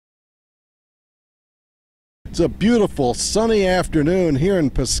It's a beautiful sunny afternoon here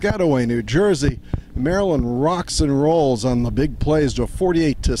in Piscataway, New Jersey. Maryland rocks and rolls on the big plays to a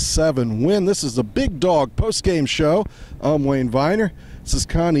 48-7 win. This is the Big Dog postgame show. I'm Wayne Viener. This is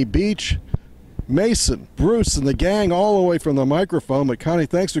Connie Beach. Mason, Bruce, and the gang all the way from the microphone. But Connie,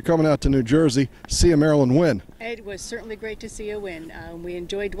 thanks for coming out to New Jersey. See a Maryland win. It was certainly great to see a win. We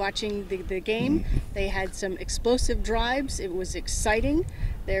enjoyed watching the game. They had some explosive drives. It was exciting.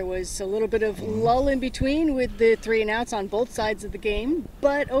 There was a little bit of lull in between with the 3 and outs on both sides of the game.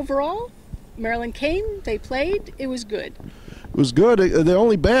 But overall, Maryland came, they played, it was good. It was good. The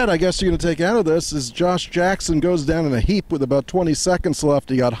only bad, I guess, you're going to take out of this is Josh Jackson goes down in a heap with about 20 seconds left.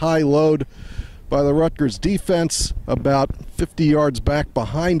 He got high load by the Rutgers defense, about 50 yards back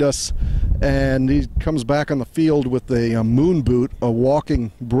behind us, and he comes back on the field with a moon boot, a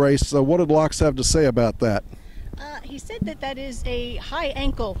walking brace. So what did Locks have to say about that? He said that is a high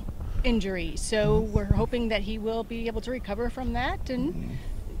ankle injury, so we're hoping that he will be able to recover from that and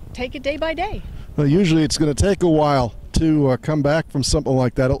take it day by day. Well, usually it's going to take a while to come back from something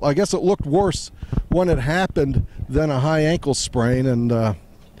like that. I guess it looked worse when it happened than a high ankle sprain, and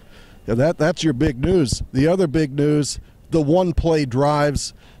that's your big news. The other big news, the one-play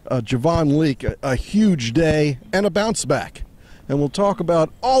drives, Javon Leak, a huge day and a bounce back. And we'll talk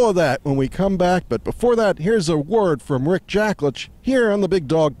about all of that when we come back. But before that, here's a word from Rick Jacklich here on the Big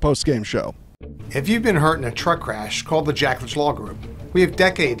Dog postgame show. If you've been hurt in a truck crash, call the Jacklich Law Group. We have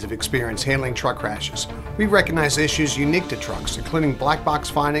decades of experience handling truck crashes. We recognize issues unique to trucks, including black box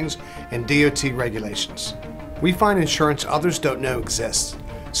findings and DOT regulations. We find insurance others don't know exists.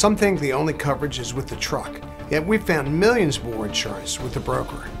 Some think the only coverage is with the truck, yet we've found millions more insurance with the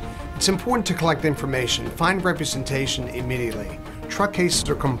broker. It's important to collect information, find representation immediately. Truck cases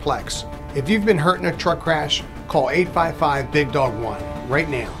are complex. If you've been hurt in a truck crash, call 855-BIG-DOG-1 right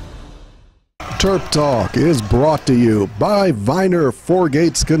now. TerpTalk is brought to you by Viener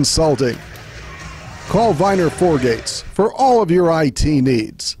Gates Consulting. Call Viener Gates for all of your IT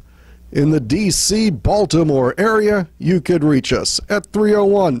needs. In the D.C. Baltimore area, you could reach us at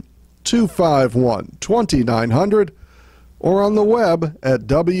 301-251-2900 or on the web at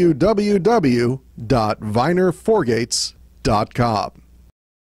www.vienerforgates.com.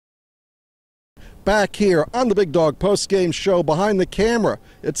 Back here on the Big Dog postgame show, behind the camera,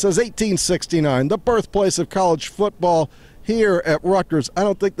 it says 1869, the birthplace of college football here at Rutgers. I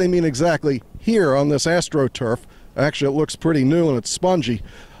don't think they mean exactly here on this AstroTurf. Actually, it looks pretty new and it's spongy.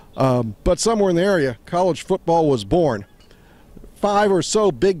 But somewhere in the area, college football was born. 5 or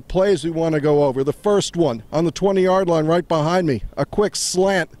so big plays we want to go over. The first one on the 20-yard line right behind me, a quick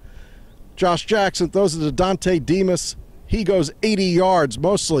slant. Josh Jackson throws it to Dante Demas. He goes 80 yards,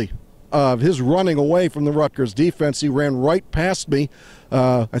 mostly of his running away from the Rutgers defense. He ran right past me.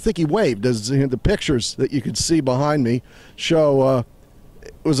 I think he waved, as the pictures that you could see behind me show.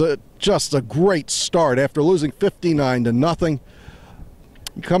 It was just a great start after losing 59-0.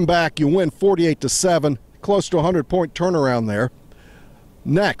 You come back, you win 48-7, close to a 100-point turnaround there.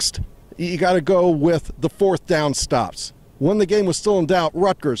 Next, you got to go with the 4th down stops. When the game was still in doubt,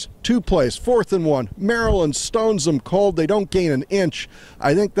 Rutgers, 2 plays, 4th and 1. Maryland stones them cold. They don't gain an inch.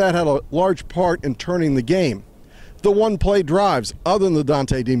 I think that had a large part in turning the game. The one-play drives, other than the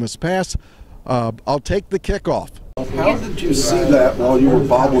Dante Demas pass, I'll take the kickoff. How did you see that while you were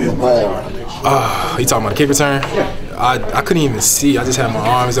bobbling the ball around? You talking about the kick return? Yeah. I couldn't even see. I just had my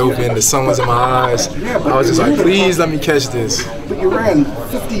arms open. The sun was in my eyes. I was just like, please let me catch this. But you ran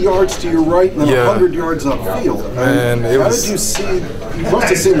 50 yards to your right and then 100 yards upfield. And how did you see? You must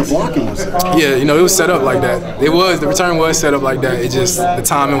have seen the blocking was there. Yeah, it was set up like that. The return was set up like that. It just, the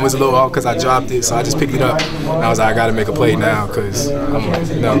timing was a little off because I dropped it, so I just picked it up. And I was like, I got to make a play now because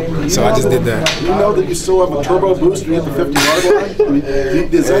so I just did that. You know that you still have a turbo boost when you hit the 50-yard line? I mean,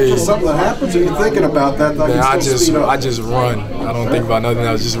 is that just something that happens, or are you thinking about that? I just run. I don't think about nothing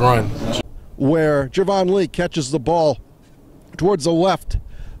else, just run. Where Javon Leak catches the ball towards the left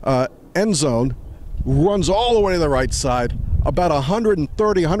end zone, runs all the way to the right side, about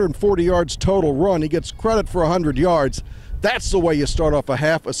 130, 140 yards total run. He gets credit for 100 yards. That's the way you start off a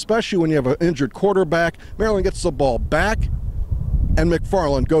half, especially when you have an injured quarterback. Maryland gets the ball back, and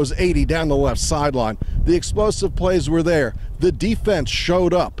McFarland goes 80 down the left sideline. The explosive plays were there. The defense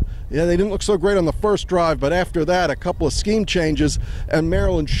showed up. Yeah, they didn't look so great on the first drive, but after that, a couple of scheme changes, and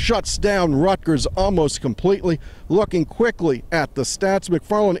Maryland shuts down Rutgers almost completely. Looking quickly at the stats,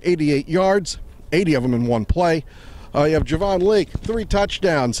 McFarland 88 yards, 80 of them in one play. You have Javon Leake, 3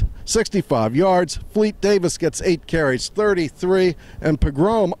 touchdowns, 65 yards. Fleet Davis gets 8 carries, 33. And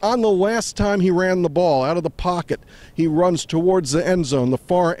Pogrom, on the last time he ran the ball out of the pocket, he runs towards the end zone, the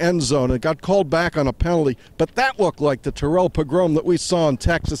far end zone. It got called back on a penalty, but that looked like the Terrell Pogrom that we saw in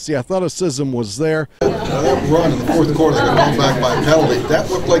Texas. The athleticism was there. That run in the fourth quarter that got called back by a penalty, that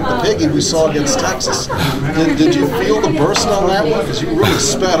looked like the piggy we saw against Texas. Did you feel the burst on that one? Because you really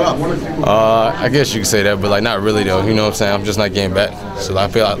sped up. I guess you could say that, but like not really though. You know what I'm saying? I'm just not getting back. So I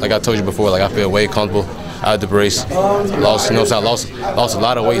feel like I told you before, like I feel way comfortable out of the brace. Lost, you know what I'm saying? Lost a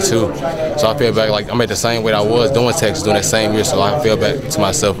lot of weight too. So I feel back like I'm at the same weight I was doing Texas during that same year. So I feel back to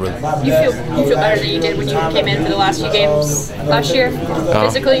myself really. You feel better than you did when you came in for the last few games last year,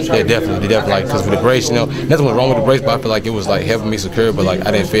 physically? Yeah, definitely. Like because with the brace, you know, nothing was wrong with the brace, but I feel like it was like helping me secure. But like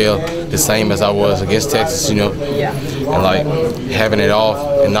I didn't feel the same as I was against Texas, you know. Yeah. And like having it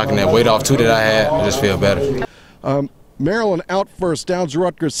off and knocking that weight off too that I had, I just feel better. Maryland out first, downs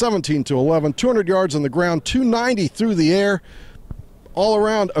Rutgers 17-11, 200 yards on the ground, 290 through the air. All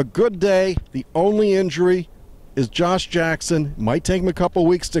around a good day. The only injury is Josh Jackson. Might take him a couple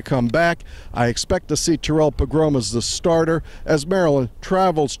weeks to come back. I expect to see Terrell Pogrom as the starter as Maryland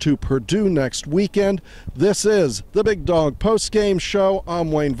travels to Purdue next weekend. This is the Big Dog Postgame Show.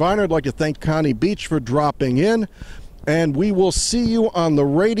 I'm Wayne Viener. I'd like to thank Connie Beach for dropping in, and we will see you on the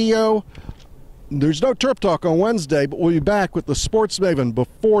radio. There's no Terp Talk on Wednesday, but we'll be back with the Sports Maven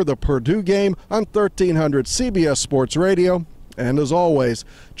before the Purdue game on 1300 CBS Sports Radio. And as always,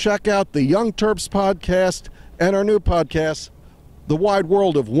 check out the Young Terps podcast and our new podcast, The Wide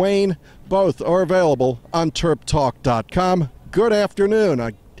World of Wayne. Both are available on TerpTalk.com. Good afternoon,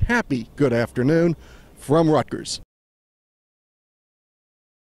 a happy good afternoon from Rutgers.